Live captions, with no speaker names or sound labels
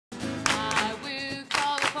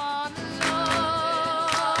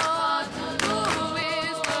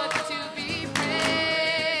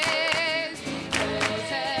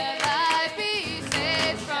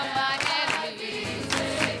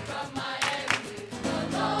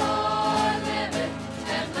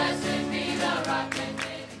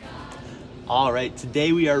All right,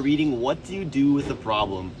 today we are reading What Do You Do with a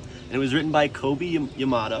Problem? And it was written by Kobi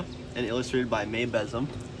Yamada and illustrated by Mae Besom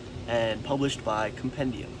and published by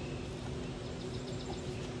Copendium.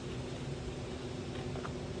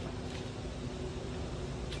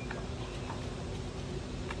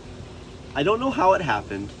 I don't know how it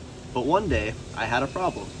happened, but one day I had a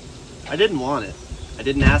problem. I didn't want it. I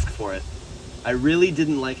didn't ask for it. I really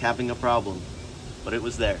didn't like having a problem, but it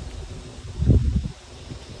was there.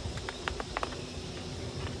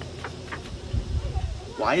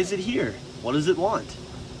 Why is it here? What does it want?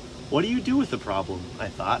 What do you do with the problem? I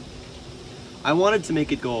thought. I wanted to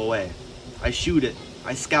make it go away. I shooed it.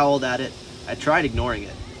 I scowled at it. I tried ignoring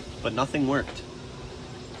it, but nothing worked.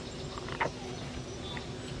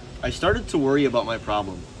 I started to worry about my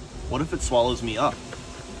problem. What if it swallows me up?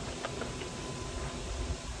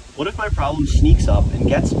 What if my problem sneaks up and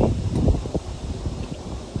gets me?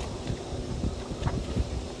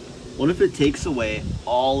 What if it takes away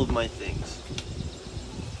all of my things?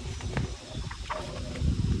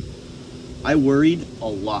 I worried a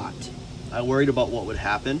lot. I worried about what would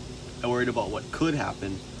happen. I worried about what could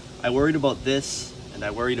happen. I worried about this, and I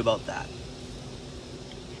worried about that.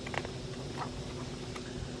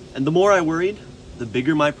 And the more I worried, the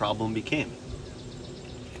bigger my problem became.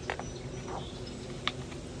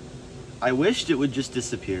 I wished it would just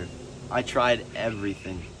disappear. I tried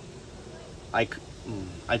everything. I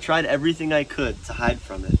tried everything I could to hide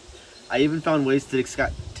from it. I even found ways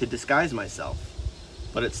to disguise myself,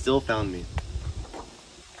 but it still found me.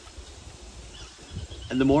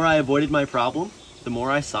 And the more I avoided my problem, the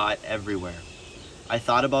more I saw it everywhere. I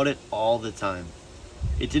thought about it all the time.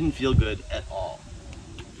 It didn't feel good at all.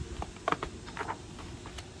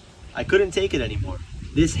 I couldn't take it anymore.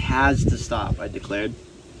 This has to stop, I declared.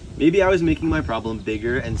 Maybe I was making my problem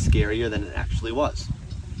bigger and scarier than it actually was.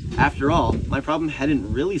 After all, my problem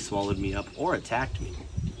hadn't really swallowed me up or attacked me.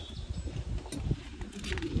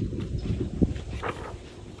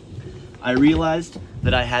 I realized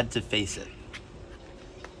that I had to face it.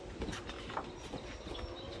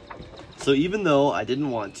 So even though I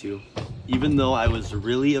didn't want to, even though I was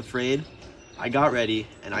really afraid, I got ready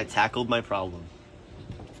and I tackled my problem.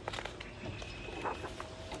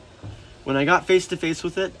 When I got face to face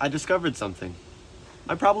with it, I discovered something.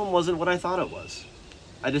 My problem wasn't what I thought it was.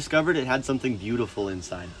 I discovered it had something beautiful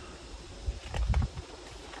inside.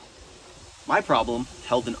 My problem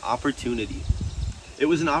held an opportunity. It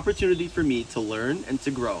was an opportunity for me to learn and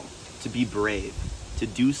to grow, to be brave, to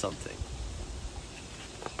do something.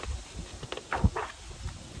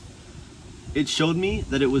 It showed me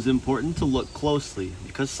that it was important to look closely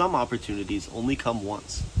because some opportunities only come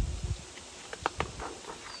once.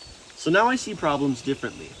 So now I see problems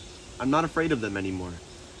differently. I'm not afraid of them anymore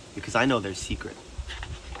because I know their secret.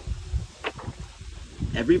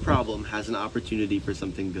 Every problem has an opportunity for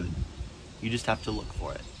something good. You just have to look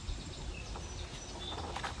for it.